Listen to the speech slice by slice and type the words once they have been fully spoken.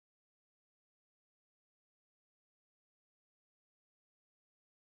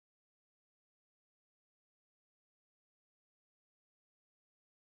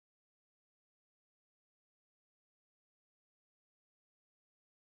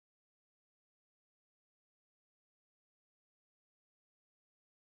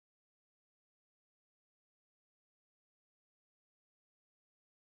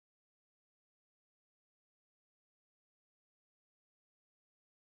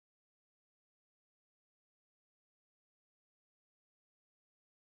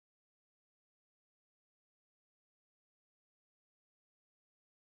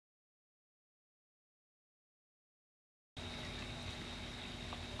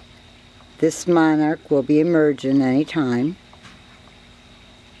This monarch will be emerging any time.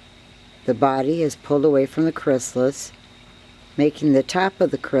 The body is pulled away from the chrysalis, making the top of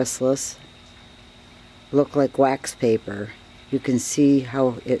the chrysalis look like wax paper. You can see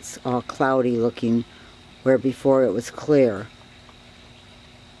how it's all cloudy looking where before it was clear.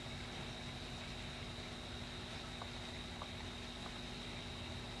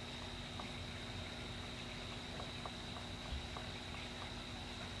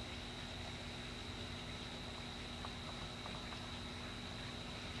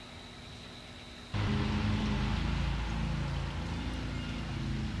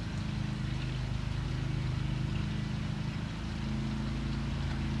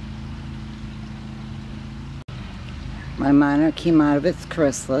 My monarch came out of its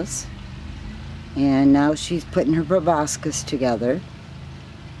chrysalis, and now she's putting her proboscis together.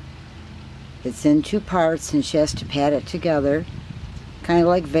 It's in two parts, and she has to pat it together, kind of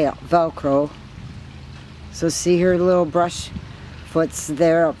like Velcro. So see her little brush foot's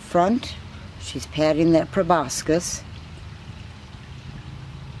there up front. She's patting that proboscis.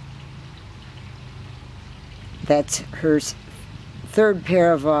 That's her third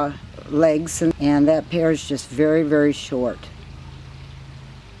pair of legs, and that pair is just very, very short.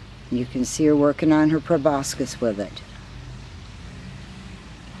 You can see her working on her proboscis with it.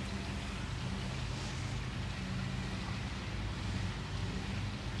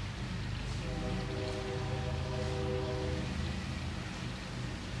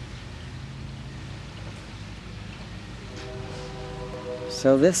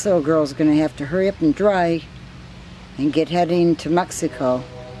 So this little girl's going to have to hurry up and dry and get heading to Mexico.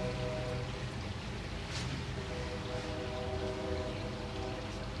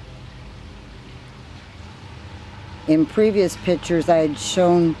 In previous pictures I had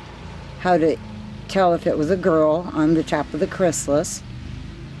shown how to tell if it was a girl on the top of the chrysalis.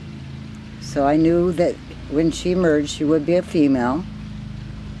 So I knew that when she emerged she would be a female.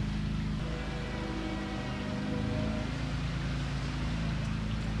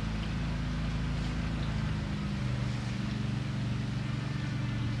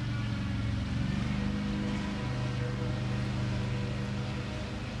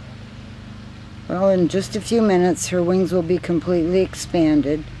 Well, in just a few minutes her wings will be completely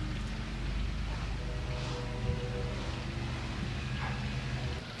expanded.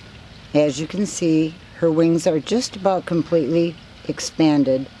 As you can see, her wings are just about completely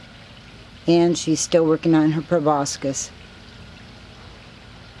expanded, and she's still working on her proboscis.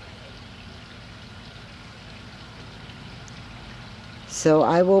 So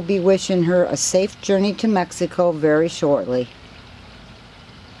I will be wishing her a safe journey to Mexico very shortly.